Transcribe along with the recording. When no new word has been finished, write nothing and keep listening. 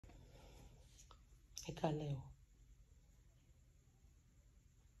Ẹ kálẹ́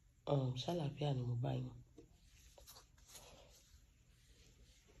o. Ṣàlàáfíà ni mo bá yín.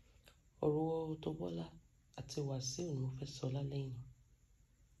 Ọ̀rọ̀ Autobola àti Wasiu ni mo fẹ́ sọ lálẹ́ yìí.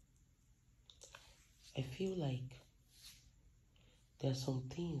 I feel like there are some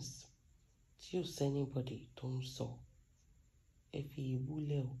things tí ò sẹ́nibody tó ń sọ. Ẹ fi ìbú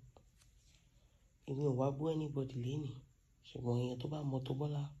lẹ̀ o. Èmi ò wá bú anybody lénìí, ṣùgbọ́n èèyàn tó bá mọ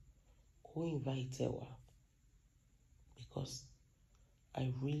Autobola kó invite ẹ wá. Because I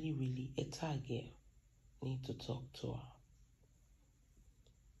really a tag here need to talk to her.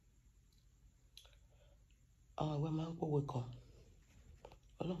 Àwọn àgbẹ̀ máa ń pòwe kan.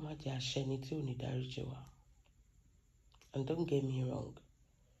 Ọlọ́run má jẹ́ aṣẹ́ni tí ò ní dáríjì wá. And don't get me wrong,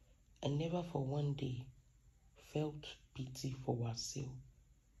 I never for one day felt pity for Wasiu.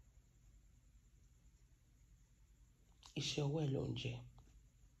 Iṣẹ́ ọwọ́ ẹ̀ ló ń jẹ.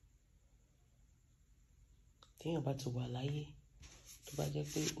 Téèyàn bá ti wà láyé, tó bá jẹ́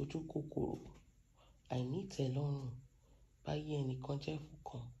pé ojú kòkòrò, àìní ìtẹ́lọ́rùn, báyé ẹnìkan jẹ́ fún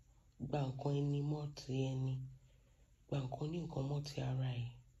kan, gba nǹkan ẹni mọ́ ti ẹni, gba nǹkan ní nǹkan mọ́ ti ara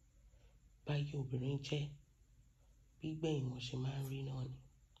ẹ̀, báyé obìnrin jẹ́, bí gbẹ̀yìn wọn ṣe máa ń rí náà ni.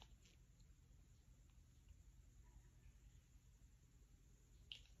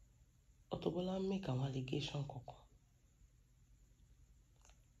 Autobola make àwọn allegation kankan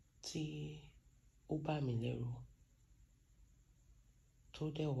tí ó bá mi lẹ́rù, tó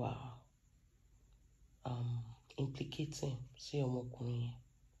dẹ̀ wà implicating sí ọmọkùnrin yẹn.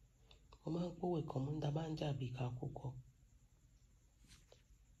 Mo máa ń pòwe kan mú dábàá ń jà bí ká kókó.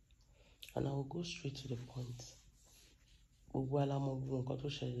 And I will go straight to the point. Gbogbo alamọ gbogbo nǹkan tó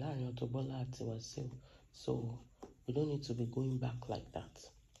ṣẹlẹ̀ láàrin Autobola àti Wasiu, so we don't need to be going back like that.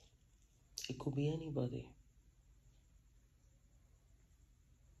 It could be anybody.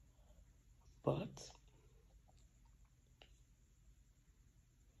 But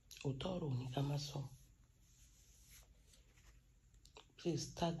òótọ́ ọ̀rọ̀ ní ká má sọ. Please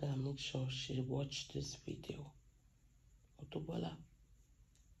tag her and make sure she watch this video. Autobola,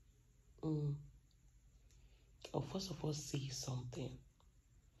 I'll first of all say something,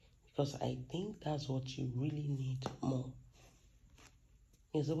 because I think that's what you really need more.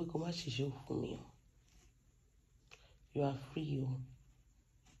 You are free,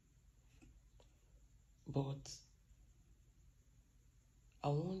 but I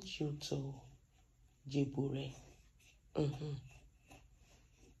want you to jebure.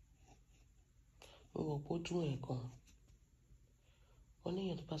 Mo wọ̀ pé ó dùn ẹ̀ gan. Wọ́n ní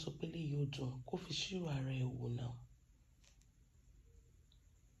èèyàn tó bá sọ pé lè yóò dùn kó fi ṣírò ara ẹ̀ wò náà.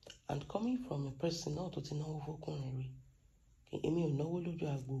 And coming from a person náà tó ti náwó fọ́kùnrin rí, èmi ò náwó lójú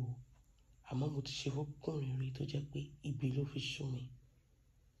agbo o, àmọ́ mo ti ṣe fọ́kùnrin rí tó jẹ́ pé ibi ló fi ṣú mi.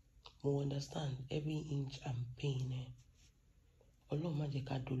 Mo understand every inch I'm paying ẹ̀. Ọlọ́run má jẹ́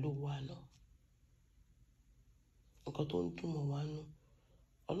ká dolówó àná. Nǹkan tó ń dùn mọ́ wa nú,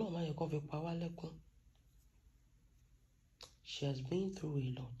 Ọlọ́run má jẹ́ kó fi pa wá lẹ́kún. She has been through a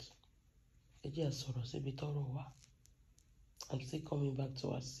lot. Ẹ jẹ́ á sọ̀rọ̀ síbi tọ́rọ̀ wà. I'm still coming back to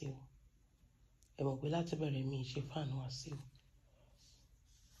Wasiu. Ẹ mọ̀ pé láti bẹ̀rẹ̀ mi ṣe fan Wasiu.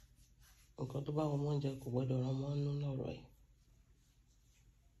 Nǹkan tó bá wọn mọ́ jẹ kò gbọ́dọ̀ rán mọ́ nú lọ́rọ̀ ẹ̀.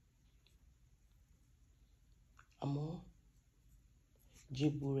 Àmọ́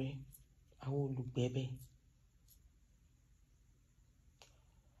jebure àwọn olùgbẹ́bẹ̀.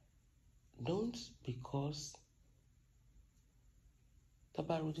 Don't because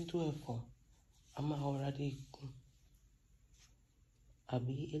tábàrò dídùn ẹ̀fọ́ a máa ọ̀rá dé ikùn.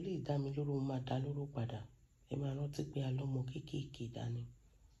 Àbí eléyìí dá mi lóró máa dá lóró padà. Ẹ máa rántí pé alọ́mọ kéékèèké dání.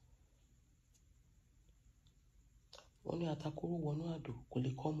 Wọ́n ní atakóró wọnú àdó kò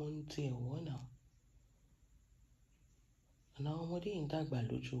lè kọ́ ọmọ ní tiẹ̀ wọ́n náà. Àná àwọn ọmọdé yìí ń dàgbà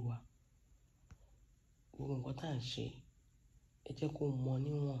lójú wa. Gbogbo nǹkan tá à ń ṣe, ẹ jẹ́ kó mọ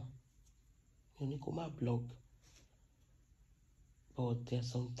níwọ̀n. Mi ò ní kó má blog. But there are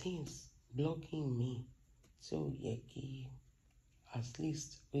some things blogging me tí ó yẹ kí at least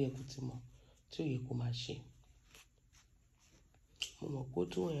ó yẹ kó ti mọ̀, tí ó yẹ kó máa ṣe. Mo mọ̀ pé ó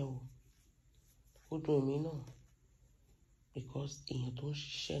dùn ẹ́ o. Ó dùn èmi náà. Because èèyàn tó ń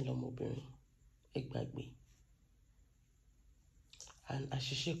ṣiṣẹ́ lọ́mọbìnrin, ẹ gbàgbé. And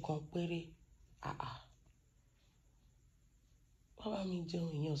àṣìṣe kan péré, bàbá mi jẹun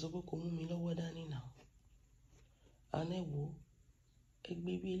èèyàn sọ pé kò mú mi lọ́wọ́ dání náà. And ẹ wo, ẹ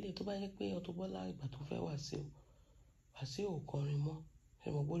gbé bí ilé tó bá yẹ pé Autobola ìgbà tó fẹ́ Wasiu ò kọrin mọ́. Ẹ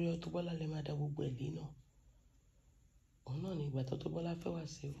mọ̀ bórí Autobola lè máa da gbogbo ẹ̀lí náà. Òun náà ni ìgbà tó Autobola fẹ́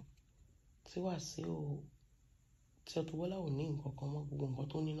Wasiu. Tí Autobola ò ní nǹkan kan mọ́, gbogbo nǹkan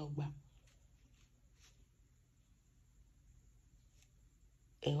tó ní náà gbà.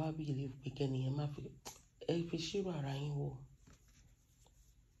 ẹ wá bí ilé pé kẹ́ni ẹ má fi ẹ fi ṣírò ara yín wò.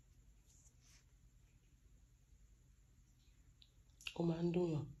 Ó máa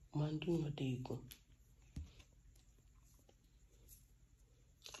ń dùnyàn dé igun.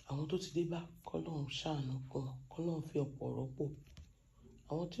 Àwọn tó ti dé bá k'Ọlọ́run ṣàánú fún wọn, k'Ọlọ́run fi ọ̀pọ̀ rọ́pò.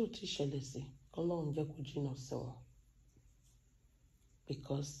 Àwọn tí ò tí ṣẹlẹ̀ sí, k'Ọlọ́run jẹ́ kó jìnnà sí wọn.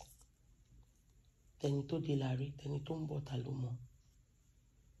 Because tẹni tó dé la rí, tẹni tó ń bọ̀ ta ló mọ̀.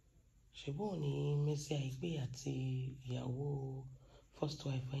 Ṣùgbọ́n ní Mercy Aigbe àti ìyàwó first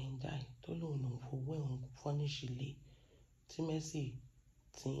wife Ayinde tó lòun ò fowó ẹ̀hún furnish ilé tí Mercy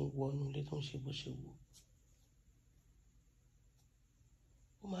ti ń wọnú ilé tó ń ṣe bó ṣe wù.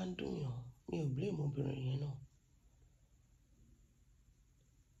 Ó máa ń dùnyàn, mi ò blame obìnrin yẹn náà.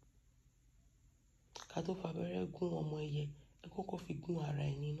 Ká tó fabẹ́rẹ́ gún ọmọ ẹyẹ, ẹ kọ́kọ́ fi gún ara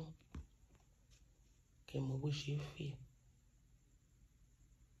ẹni náà. Kẹ́ mọ̀ bó ṣe feel.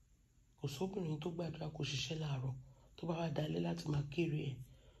 Kò sóbìnrin tó gbàdúrà kó ṣiṣẹ́ láàárọ̀ tó bá wá dalé láti máa kéré ẹ̀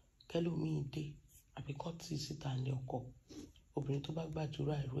kẹ́lòmíì dé àbí kán tì í síta ní ọkọ. Obìnrin tó bá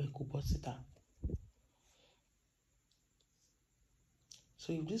gbàdúrà irú ẹ̀ kó bọ́ síta. So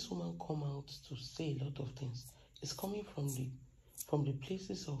if this woman come out to say a lot of things, it's coming from the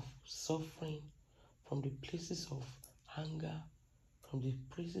places of suffering, from the places of anger, from the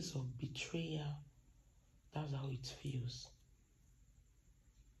places of betrayal. That's how it feels.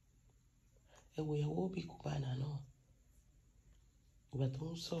 Ẹ wo ìyàwó bí Cubana náà. Ìgbà tó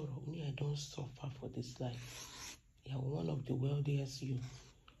ń sọ̀rọ̀, ó ní I don't suffer for this life. Ìyàwó one of the wealthiest youth.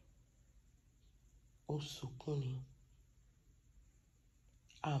 Ó sunkún ni.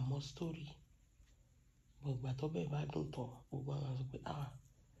 Àmọ́ story. Gbogbo ìgbà tó bẹ́ẹ̀ bá dùn tán, gbogbo àwọn sọ pé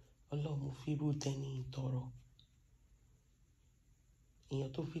Ọlọ́run mo fi irú tẹni tọrọ.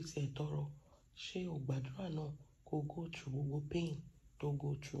 Èèyàn tó fi tiẹ̀ tọrọ, ṣé o gbàdúrà náà kó go through gbogbo pain tó go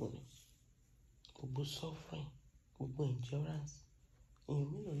through ni? Gbogbo suffering, gbogbo endurance. Èèyàn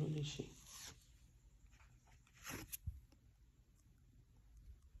mélòó ló lè ṣe?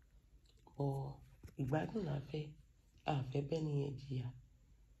 Ìgbádùn la fẹ́, a fẹ́ bẹ́ẹ̀ ni yẹn jìyà.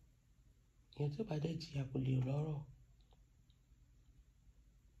 Èèyàn tó bá dẹ̀ jìyà kò lè rọ́rọ̀.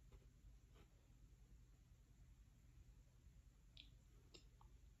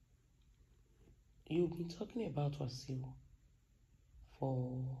 You've been talking about Wasiu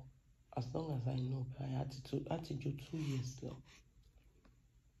for as long as I know, but I had to do 2 years now.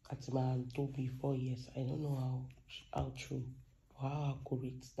 At my to be 4 years. I don't know how true or how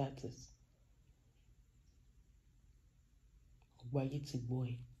accurate that is. Why it's a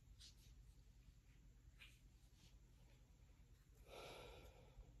boy?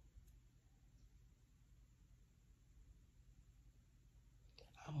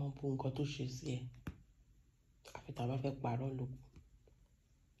 Àmọ́ bó nǹkan tó ṣe sí ẹ, àfi tá bá fẹ́ parọ́ ló.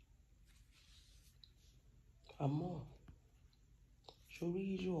 Àmọ́ sórí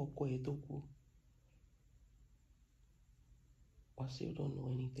irú ọkọ ẹ̀ tó kú, Wasiu don't know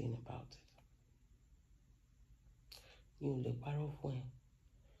anything about it. Mi ò lè parọ́ fún ẹ.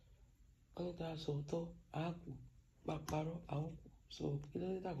 Wọ́n ní tá a sòótọ́, a kú, bá parọ́, a ó kú. So kí ló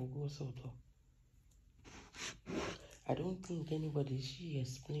dé tàkókò sòótọ́? I don't think anybody should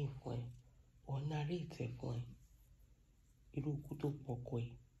explain fún ẹ or narrate fún ẹ. Irú ikú tó pọkọ ẹ.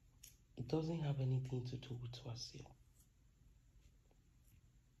 It doesn't have anything to do with Wasiu.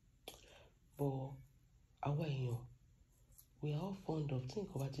 But àwa èèyàn, we are all fond of tí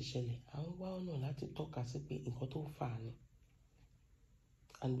nǹkan bá ti ṣẹlẹ̀, à ń wá ọ̀nà láti tọ́ka sí pé nǹkan tó fà á ni.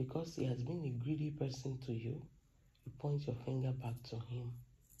 And because he has been a greedy person to you, you point your finger back to him.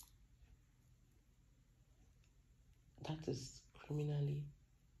 That is criminally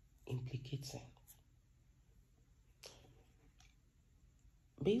implicating.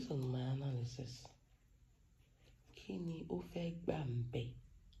 Based on my analysis, kí ni ó fẹ́ gbà ń bẹ̀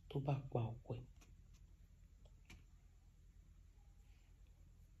tó bá pa ọkọ ẹ̀?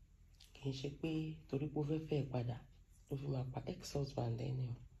 Kì í ṣe pé torí pé ó fẹ́ fẹ́ padà ló fi máa pa ex-husband ẹni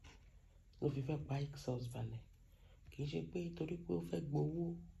o. Ló fi fẹ́ pa ex-husband ẹ̀. Kì í ṣe pé torí pé ó fẹ́ gbowó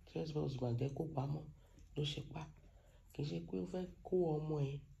tí ex-husband ẹ̀ kó pamọ́ ló ṣe pa. Kì í ṣe pé ó fẹ́ kó ọmọ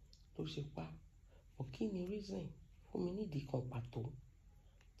ẹ̀ ló ṣe pa. But kí ni reason? Fún mi nídìí kan pàtó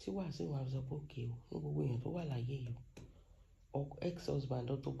tí Wasiu wá sọ pé òkè o, ní gbogbo èèyàn tó wà láyé yìí o, ex-husband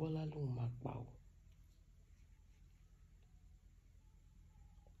Autobola lòun máa pa o.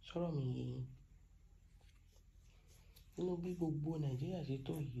 Ṣọ́rọ̀ mi yé yín. Nínú bí gbogbo Nàìjíríà ṣe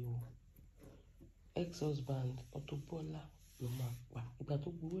tó yìí o, ex-husband Autobola ló máa pa. Ìgbà tó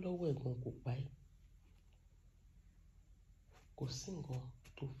gbowó lọ́wọ́ ẹ̀gbọ́n kò pa ẹ́. Kò sí nǹkan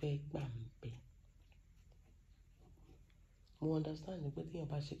tó fẹ́ gbà ń bẹ̀. Mo understand pé téèyàn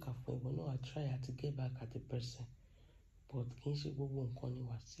bá ṣèkà fún ìwọ náà, I try to get back at the person. But kì í ṣe gbogbo nǹkan ni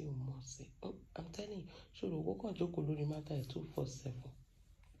Wasiu mọ̀ sí. I'm telling you, ṣòro owó kan jókòó lórí matter ẹ̀ 247.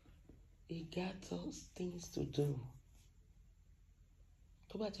 He got us things to do.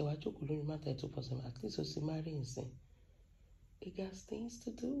 Tó bá ti wá jókòó lórí matter ẹ̀ 247, at least ó sì marry nsìn. He got things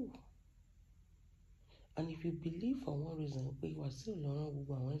to do. And if you believe for one reason pé Wasiu lọ rán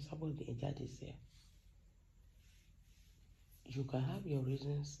gbogbo àwọn Esabod yẹn jáde sí ẹ, you can have your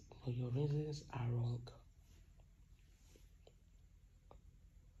reasons, but your reasons are wrong.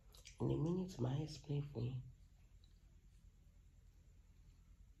 In a minute, I explain for you.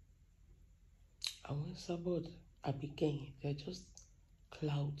 Àwọn Esabod, Abike, they're just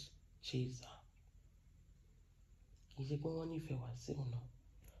cloud chaser. Kì í ṣe pé wọ́n nífẹ̀ẹ́ Wasiu náà.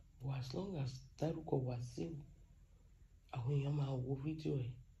 But as long as dárúkọ Wasiu, àwọn èèyàn máa wo fídíò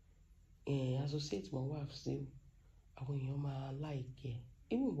ẹ̀. Associate mọ́ Wasiu, àwọn èèyàn máa like ẹ̀.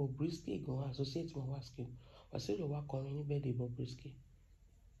 Even Bobrisky gan associate mọ́ Wasiu. Wasiu ló wá kọrin ní birthday Bobrisky.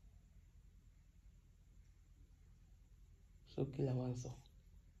 So kí la wá ń sọ?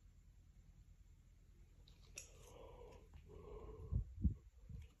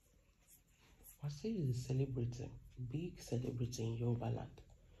 Wasiu is a celebrity, big celebrity in Yoruba land.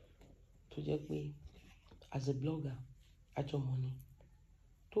 Tó jẹ́ pé as a blogger, àjọmọ̀ ni.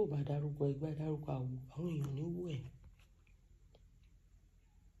 Tó bá dárúkọ ẹgbẹ́ dárúkọ àwo, àwọn èèyàn ní wú ẹ̀.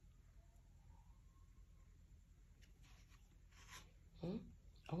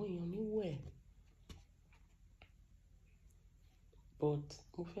 Àwọn èèyàn ní wú ẹ̀. But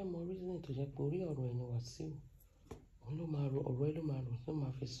mo fẹ́ mọ reason tó jẹ́ pé orí ọ̀rọ̀ ẹni Wasiu, òun ló máa ro ọ̀rọ̀ ẹ ló máa rò tó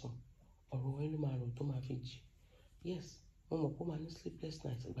máa fi sùn, ọ̀rọ̀ ẹ ló máa rò tó máa fi jí. Yes, mo mọ̀ pé ó máa ní sleepless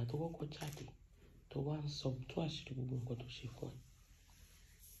night ìgbà tó kọ́kọ́ jáde tó wá ń sọ tó àṣírí gbogbo nǹkan tó ṣe fún ẹ.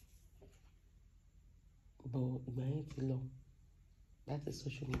 But ìgbà yẹn ti lọ. That is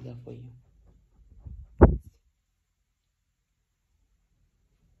social media for you.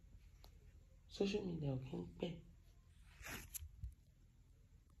 Social media ò kí ń pẹ́.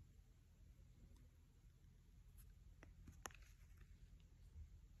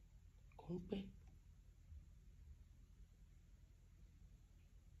 Kò ń pẹ́.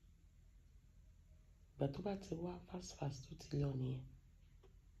 Ìgbà tó bá ti wá fast tó ti lọ nìyẹn.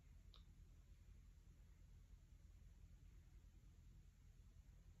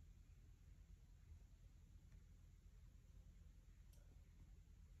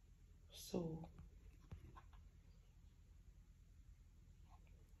 So,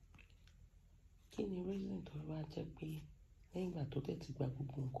 kí ni reason tó wá jẹ́ pé lẹ́yìn ìgbà tó tẹ̀ ti gba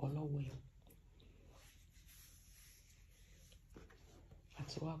gbogbo nǹkan lọ́wọ́ ẹ̀,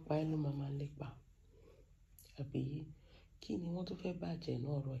 àti wá pa ẹ́ ló máa lépa? Àbí kí ni wọ́n tó fẹ́ bàjẹ́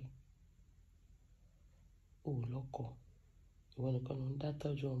náà rọ̀ ẹ́? O ò lọ́kọ, ìwọ nìkan ló ń dá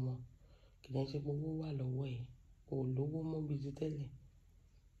tọ́jú ọmọ, kì í ṣe pé owó wà lọ́wọ́ ẹ̀, o ò lówó mọ́ bíi ti tẹ́lẹ̀.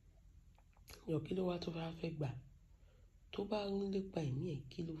 Yọ kí ló wá tó fẹ́ gbà? Tó bá ń lépa ẹ̀mí ẹ̀,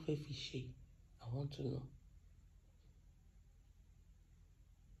 kí ló fẹ́ fi ṣe? I want to know.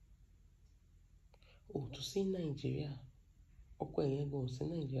 O tún sí Nàìjíríà, ọkọ ẹ̀yẹn gan ò sí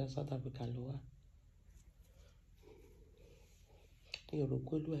Nàìjíríà, South Africa ló wà. Mi ò rò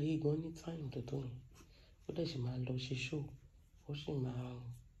pé olú ayé gan ní time tó tó yẹn. Ó dẹ̀ sì máa lọ ṣe show, ó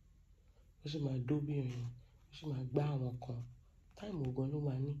sì máa dóbìnrin, ó sì máa gbá àwọn kan. Time ogun ló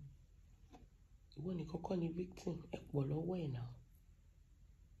máa ní. Ìwọ ni kọ́kọ́ ni victim, ẹ pọ̀ lọ́wọ́ ẹ̀ náà.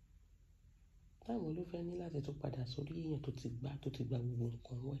 Time ló fẹ́ ní láti tún padà sórí èèyàn tó ti gba gbogbo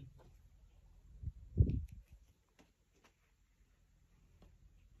nǹkan wẹ̀.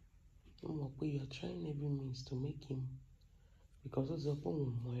 Mo mọ̀ pé you are trying every means to make him, because ó sọ pé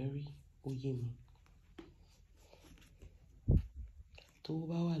òun mọ̀ ẹ́ rí, ó yé mi. Tó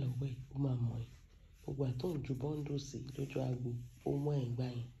bá wà lọ́wọ́ ẹ̀, ó máa mọ̀ ẹ́. Gbogbo àtó ń ju bọ́ńdù sí lójú agbo, ó mọ̀ ẹ̀ gbà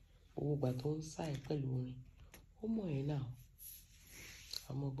yẹn. Gbogbo ìgbà tó ń sá ẹ̀ pẹ̀lú orin, ó mọ̀ ẹ́ náà.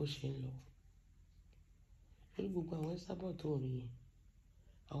 Àmọ́ bó ṣe ń lọ. Lórí gbogbo àwọn Esabod tó rí yẹn,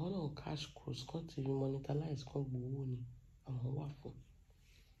 àwọn náà cash cruise kan ti monetize kan gbowó ni àwọn wà fún.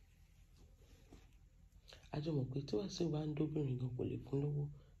 Àjọmọ̀ pé tí Wasiu bá ń dóbìnrin gan kò lè fún lówó,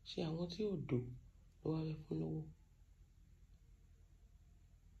 ṣé àwọn tí ò dó ló wá fẹ́ fún lówó?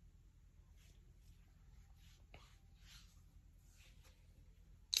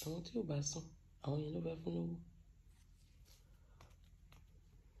 Àwọn tí ò bá sàn, àwọn yẹn ló fẹ́ fún lówó.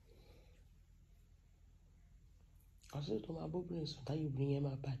 Wasiu tó máa bóbìnrin sùn táyé obìnrin yẹn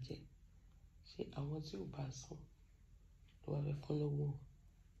máa bàjẹ́, ṣé àwọn tí ò bá sàn ló wá fẹ́ fún lówó?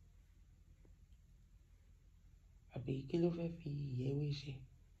 Àbí kí ló fẹ́ fi ìyẹ́wé ṣe?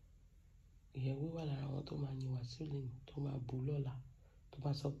 ìyẹ̀wò wà lára àwọn tó máa yin Wasiu lẹ́nu tó máa bú lọ́la tó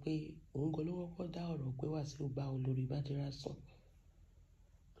máa sọ pé òun gan ló kọ́kọ́ dá ọ̀rọ̀ pé Wasiu bá olórí Bádírá sùn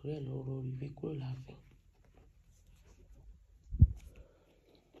torí ẹ̀ ló rọrí fi kúrò láàfin.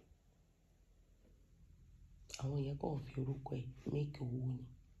 àwọn yẹn kàn fi orúkọ ẹ̀ make owó ni.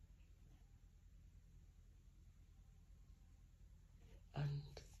 And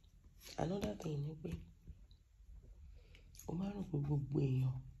another thing ni pé ó máa rò pé gbogbo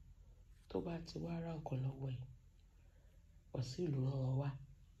èèyàn tó bá ti wá ra nǹkan lọ́wọ́ ẹ̀ Wasiu ló rán wọn wá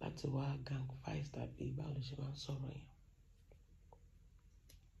láti wá gang fight tàbí báwo ló ṣe máa ń sọ̀rọ̀ yẹn.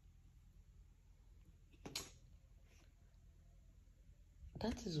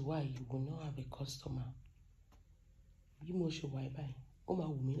 That is why you will not have a customer. Bí mo ṣe wà báyìí ó máa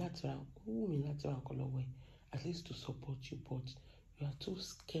wù mí láti ra nǹkan lọ́wọ́ ẹ̀ at least to support you but you are too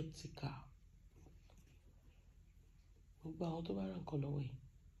skeptical. Gbogbo àwọn tó bá ra nǹkan lọ́wọ́ ẹ̀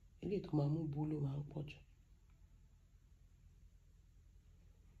ilé tó máa mú bú ló máa ń pọ̀ jù.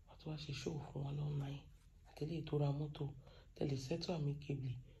 wọ́n tó wá ṣe show fún wọn online àti ilé tó ra mọ́tò tẹ̀lé settle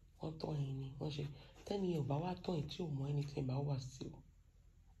amicably wọ́n tán ẹ̀yìn ni wọ́n ṣe tẹ́ni ọba wá tán ẹ̀ tí ò mọ anything bá wà sí o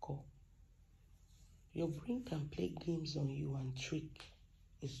kọ́. Your brain can play games on you and trick.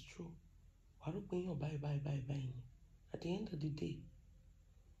 It's true. Wàá rò pé èèyàn báyìí ni. At the end of the day,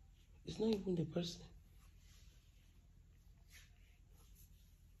 it's not even the person.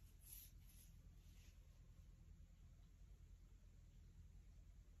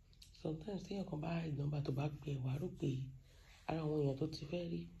 Sometimes téèyàn kan bá ìnọ́mbà tó bá pè wàá rò pé ara àwọn èèyàn tó ti fẹ́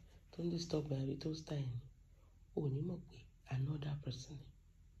rí tó ń disturb àbí tó style ni ò ní mọ̀ pé another person ni.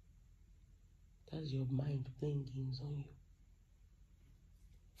 That's your mind playing games on you.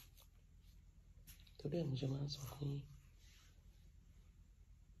 Today I'm just máa ń sọ fún yín.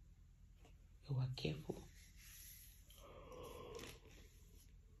 You are careful.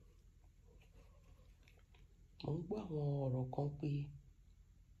 Mo ń gbọ́ àwọn ọ̀rọ̀ kan pé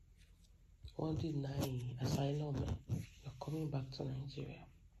wọ́n deny asylum ẹ̀. You're coming back to Nigeria.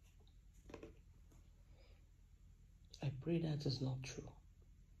 I pray that is not true.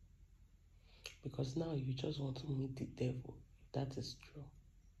 Because now you just want to meet the devil. That is true.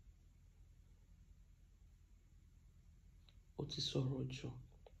 Ó ti sọ̀rọ̀ jù.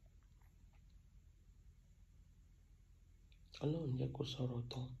 Ọlọ́run jẹ́ kó sọ̀rọ̀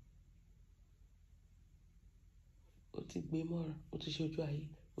tán. Ó ti gbé mọ́ra, ó ti ṣe ojú ayé,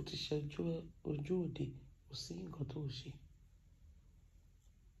 ó ti ṣe ojú òde, kò sí nǹkan tó ṣe.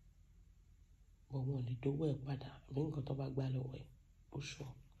 But wọn lè dówó ẹ̀ padà àbí nǹkan tó bá gbà lọ́wọ́ ẹ̀ ó sọ.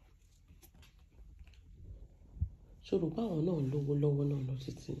 Ṣòro báwọn náà lówó lọ́wọ́ náà lọ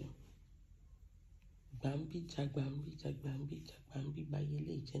títí ni. Gbàǹbí báyé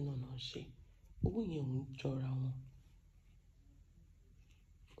lè jẹ́ náà ṣe. Owó yẹn ò ń jọra wọn.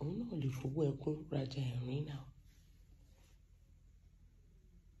 Òun náà lè fowó ẹkún rajà ẹ̀rín náà.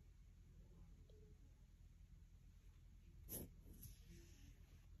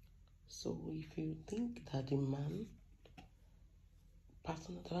 So if you think that the man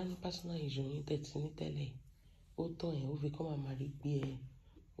personal issue yín tẹ̀tí ní tẹ́lẹ̀ ó tán ẹ̀ ó fi kọ́ máa rí gbé ẹ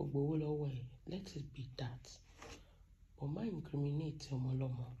ó gbowó lọ́wọ́ ẹ̀ let it be that. But má incriminate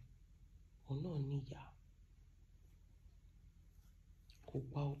ọmọlọ́mọ òun náà níyà. Kò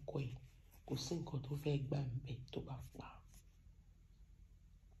pa ọkọ ẹ̀ kò sí nǹkan tó fẹ́ gbà ń bẹ̀ tó bá pa.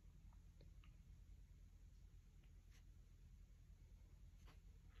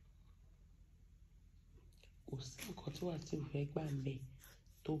 Kò sí nǹkan tí Wasiu fẹ́ gbà ń bẹ̀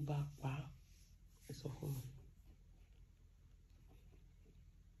tó bá pa. Ẹ sọ fún mi.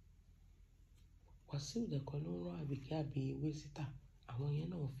 Wasiu dẹ̀kọ́ ló ń rán Abike àbí ewé síta àwọn yẹn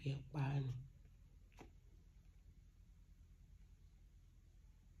náà fẹ́ pa á ni.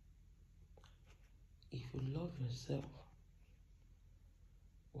 If you love yourself,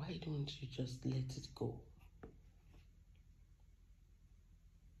 why don't you just let it go?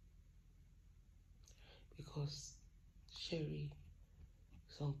 Because, Sherry,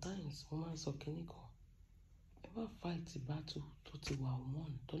 sometimes mo máa ń sọ kíní kan. Ẹ má fight battle tó ti wà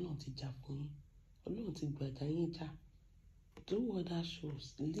won tọ́lọ́run ti jà fún yín. Ọlọ́run ti gbàjà yín jà. Do other shows.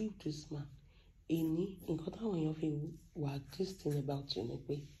 Leave this man. Èní nǹkan táwọn èèyàn fi wà gisting about you ni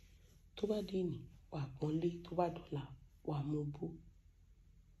pé tó bá dé ní wà pọ́nlé tó bá dọ̀la wà mú bú.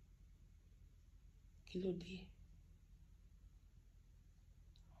 Kí ló dé?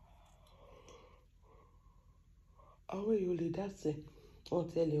 Àwọn èèyàn lè dá sí wọn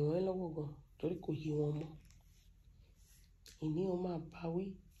tí ẹ lè ràn ẹ́ lọ́wọ́ gan torí kò yé wọn mọ́. Ìní o máa bá wí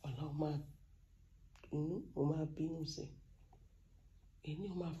ọ̀la o máa bínú sí. Ìní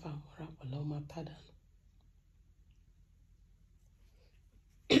o máa fa àmọ́ra ọ̀la o máa tàdánù.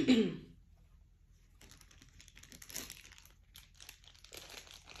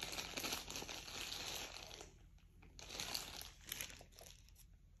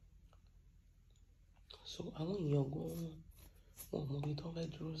 So àwọn èèyàn gan-an wọn mọ ibi tó fẹ́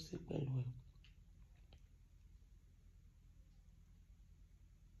dúró sí pẹ̀lú ẹ̀.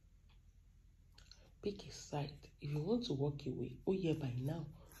 Pick a side. If you want to walk away, ó yẹ by now,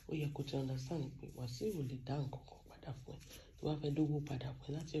 ó yẹ kó ti understand pé Wasiu ò lè dá nǹkan kan padà fún ẹ. Tó bá fẹ́ dówó padà fún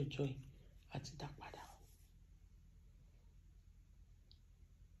ẹ láti ọjọ́ yìí, á ti dá padà.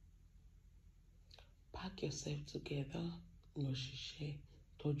 Pack yourself together, lọ ṣiṣẹ́,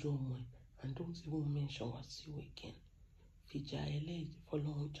 tọ́jú ọmọ ẹ, and don't even mention Wasiu again. Fìjà ẹlẹ́yìí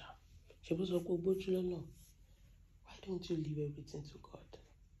fọlọ́run jà. Ṣé bó sọ pé ó gbójú lọ́nà? Why don't you leave everything to God?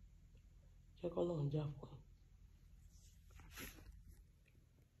 Jẹ́ kọ́ lọ́run jà fún ẹ.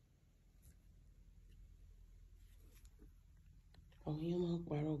 Àwọn èèyàn máa ń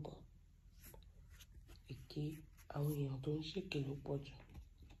parọ́ gan. Èké àwọn èèyàn tó ń ṣèké ló pọ̀ jù.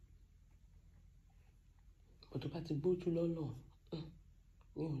 Bó tó bá ti gbójú lọ́nà,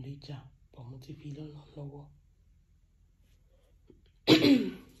 mi ò lè jà, bọ̀ mo ti fi lọ́nà lọ́wọ́.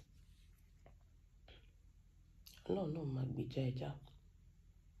 Ọlọ́run náà máa gbèjà ẹja.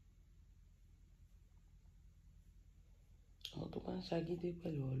 Àwọn tó bá ń ṣagídé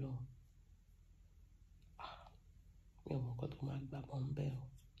pẹ̀lú Ọlọ́run, mi ò mọ̀ nǹkan tó máa gbà bọ́ ń bẹ́ o.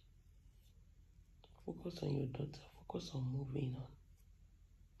 Focus on your daughter. Focus on moving on.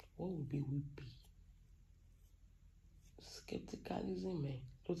 What will be will be. Skepticalism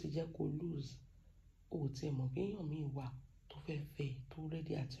ló ti jẹ́ kó lose. O ò tiẹ̀ mọ̀ bí èèyàn míì wà tó fẹ́ fẹ́ tó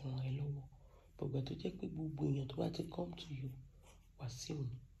ready àti ràn ẹ́ lọ́wọ́. Bọ̀gbà tó jẹ́ pé gbogbo èèyàn tó bá ti come to you, Wasiu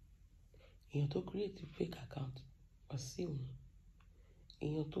ni. Èèyàn tó create fake account, Wasiu ni.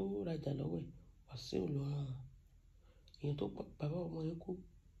 Èèyàn tó rajà lọ́wọ́ ẹ̀, Wasiu ló ràn wọ́n. Èèyàn tó bàbá ọmọ yẹn kú,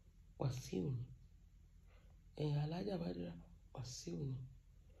 Wasiu ni. Alájà bá dira, Wasiu ni.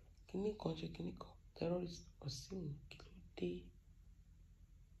 Kíní kan ṣe kíní kan, terrorist, Wasiu ni. Kí ló dé?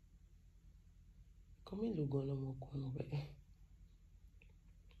 Nǹkan mélòó gan lọmọkùnrin bẹ́ẹ̀?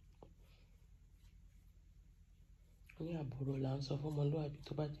 Ní àbúrò là ń sọ fún ọmọlúwàbí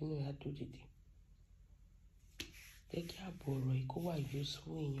tó bá dínú ìyá tó dìde. Jẹ́ kí àbúrò ẹ̀ kó wà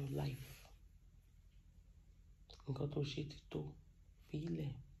useful in your life. Nǹkan tó ṣe ti tó fi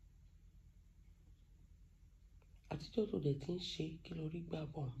ilẹ̀. Àtijọ́ tó dẹ̀ ti ń ṣe kí lórí gbà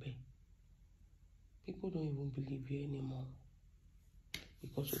bọ̀ ń bẹ̀. People don't even believe you anymore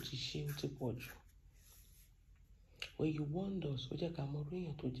because ó ti ṣe ó ti pọ̀ jù. When you warned us, ó jẹ́ ká mọ orí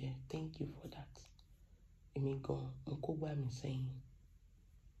èèyàn tó jẹ́. Thank you for that. Èmi gan mo kó gbá mi sẹ́yìn.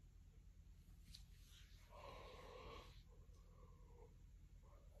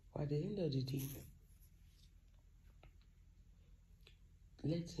 At the end of the day,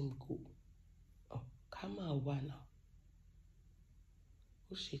 let him go. Ká máa wà náà.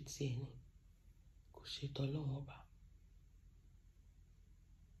 Ó ṣe tiẹ̀ ni, kò ṣe tọ́lọ́run ọba.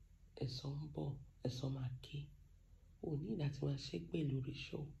 Ẹ̀san ń bọ̀, ẹ̀san máa ké. O ní ìdá tí máa ṣe pé lórí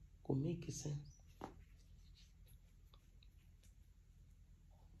show kò make sense.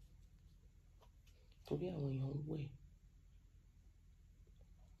 Torí àwọn èèyàn ń wẹ̀.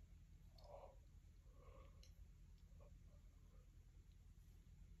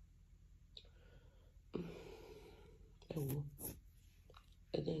 Ẹ wo,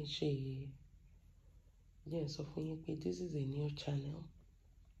 ẹ jẹ́ ń ṣe jẹ́ ń sọ fún yín pé this is a new channel.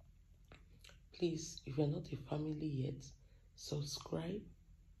 Please, if you're not a family yet, subscribe.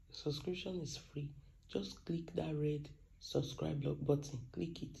 Subscription is free. Just click that red subscribe button.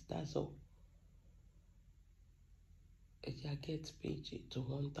 Click it. That's all. Get page to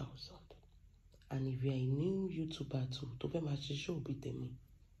 1,000. And if you're a new YouTuber too, to be my show be me.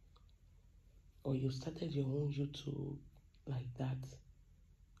 Or you started your own YouTube like that.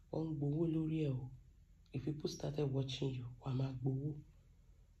 On gbowó lórí ẹ o. If people started watching you, wàá máa gbowó.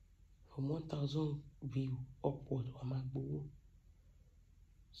 From 1,000 view upward, wàá máa gbowó.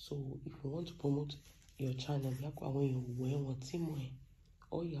 So if you want to promote your channel,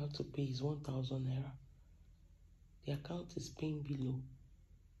 all you have to pay is 1,000 naira. The account is pinned below.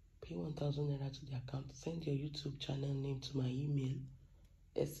 Pay 1,000 naira to the account. Send your YouTube channel name to my email.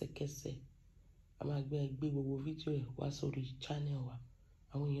 Ẹsẹ̀kẹsẹ̀. A máa gbé gbogbo fídíò ẹ̀ wá sórí channel wa.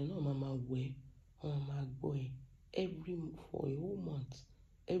 Àwọn èèyàn náà máa wẹ̀, wọ́n máa gbọ́ ẹ for a whole month.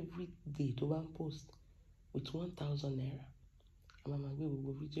 Every day tó bá ń post with 1,000 naira. A máa gbé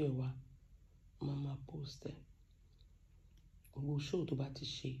gbogbo fídíò ẹ̀ wá. A máa post ẹ̀. Gbogbo show tó bá ti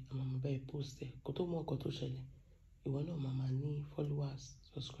ṣe, a máa bẹ́ẹ̀ post ẹ̀. Kó tó mọ nǹkan tó ṣẹlẹ̀. Ìwọ náà máa ní followers,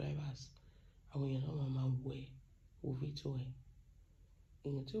 subscribers. Àwọn èèyàn náà máa wẹ̀ wo fídíò ẹ̀.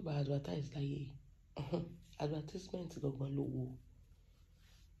 Èèyàn tí ó bá advertise láyé, advertisement gangan ló wo.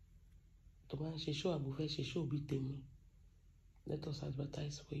 Tó bá ń ṣe show àbò fẹ́ ṣe show bí tèmi, let us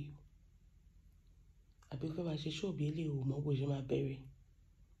advertise for you. àbí o fẹ́ máa ṣe show bí eléyìí o mọ bó ṣe máa bẹ̀rẹ̀.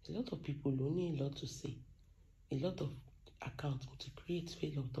 A lot of people ló ní a lot to say. A lot of accounts to create for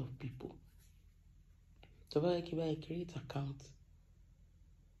a lot of people. Tó bá yẹ kí báyìí create account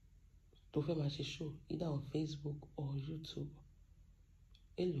tó fẹ́ máa ṣe show either on Facebook or YouTube.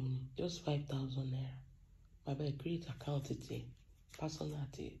 Èló ni just 5,000 naira. Màá bá create account tiẹ̀ personal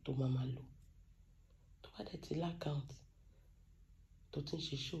tiẹ̀ tó máa lò. Tó bá dẹ̀ ti l'account tó ti ń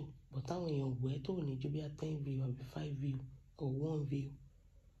ṣe show but táwọn èèyàn wò ẹ́ tó ní ju bí i 10 view or 5 view or 1 view,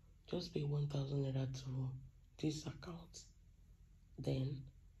 just pay 1,000 naira to this account. Then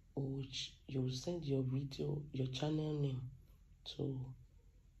you send your video, your channel name to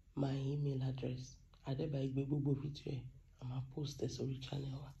my email address. Adeba gbogbo video I'ma post this on the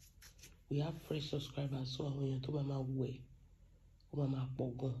channel. We have fresh subscribers, so àwọn èèyàn tó bá máa wò ẹ́ ó máa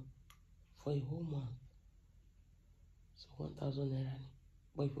pọ̀ gan for a whole month. So 1,000 naira ni.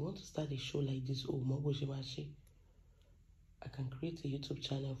 But if you want to start a show like this, I can create a YouTube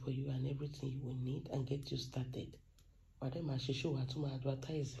channel for you and everything you will need and get you started. But then my show I to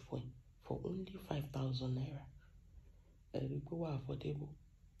advertise for only 5,000 naira. It will go affordable.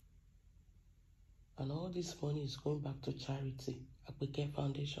 And all this money is going back to charity, Abike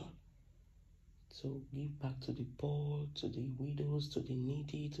Foundation, to give back to the poor, to the widows, to the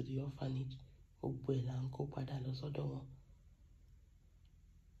needy, to the orphanage. So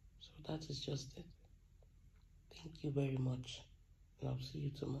that is just it. Thank you very much, and I'll see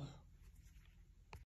you tomorrow.